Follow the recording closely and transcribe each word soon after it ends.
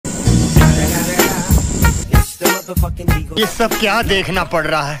ये सब क्या देखना पड़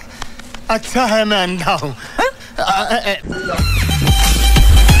रहा है? अच्छा है मैं अंधा हूँ।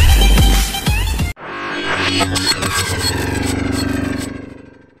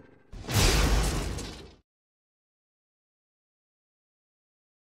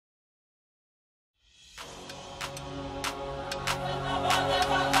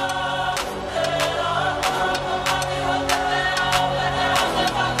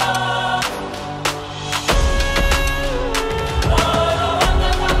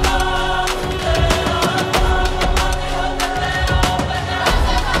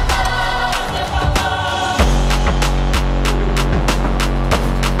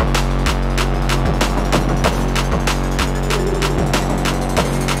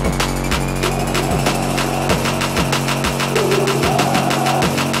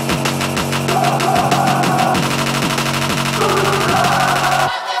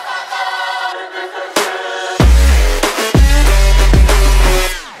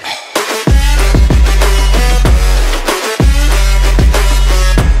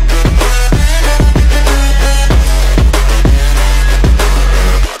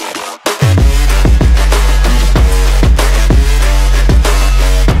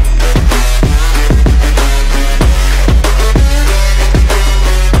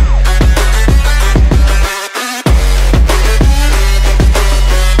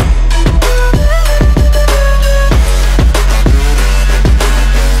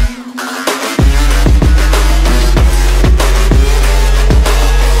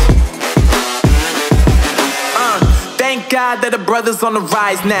 That the brothers on the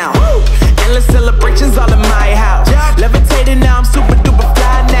rise now. Woo! Endless celebrations all in my house. Levitating now, I'm super duper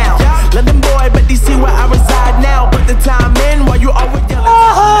fly now. London boy, but DC where I reside now. Put the time in while you always yelling.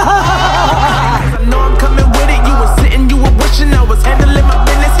 I know I'm coming with it. You were sitting, you were wishing I was handling my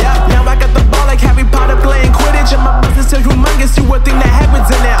business. Now I got the ball like Harry Potter playing Quidditch, and my business is humongous. You would think that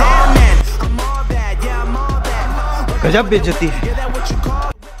happens in it. Damn man, I'm all that. Yeah, I'm all that. गजब बेइज्जती है। Yeah, that what you call?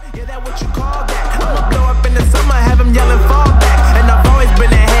 Yeah, that what you call that? I'ma blow up in the summer, have them yelling fall back. And I've always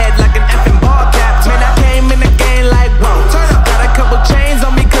been ahead like an effing ball cap. Man, I came in the game like, whoa. Got a couple chains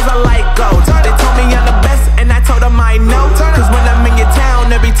on me cause I like gold. They told me I'm the best and I told them I know. Cause when I'm in your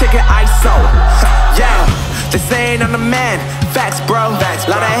town, every ticket I sold. Yeah, they saying I'm the man. Facts, bro.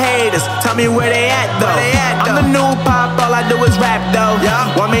 Lot of haters, tell me where they at though. I'm the new pop, all I do is rap though.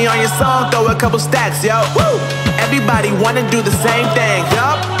 Want me on your song, throw a couple stacks, yo. Woo! Everybody wanna do the same thing.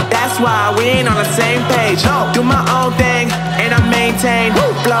 That's why we ain't on the same page. Do my own thing and I maintain.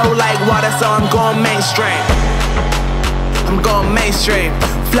 Flow like water, so I'm going mainstream. I'm going mainstream.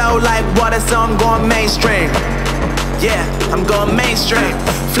 Flow like water, so I'm going mainstream. Yeah, I'm going mainstream.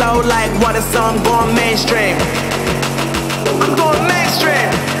 Flow like water, so I'm going mainstream. I'm going mainstream.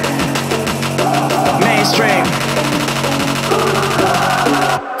 Mainstream.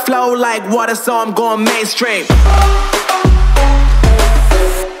 Flow like water, so I'm going mainstream.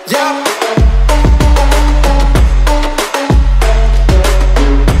 Yeah.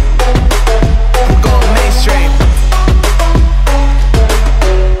 I'm going mainstream.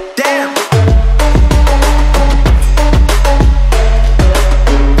 Damn.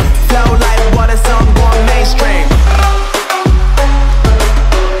 Flow like water, so I'm going mainstream.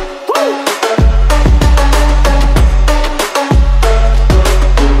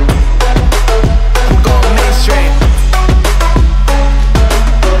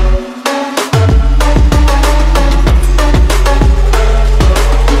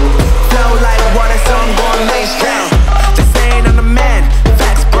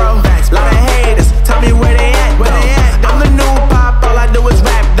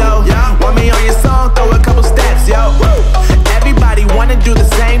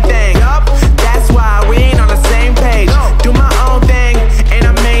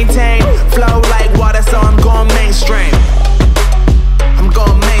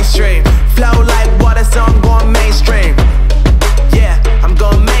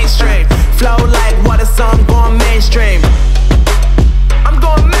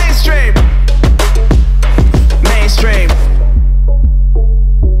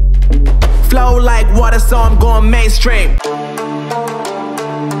 Flow like water, so I'm going mainstream.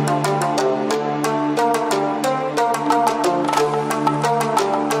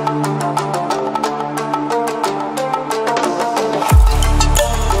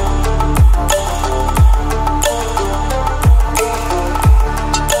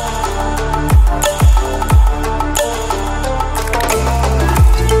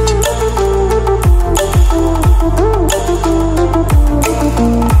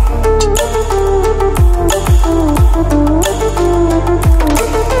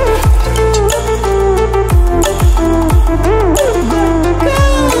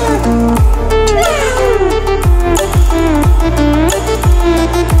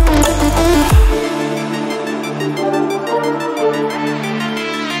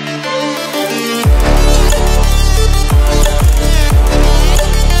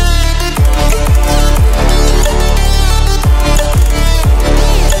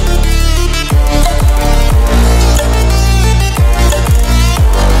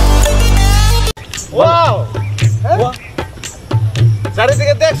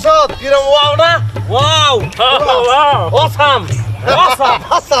 Awesome.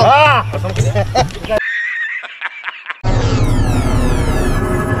 Awesome. Awesome.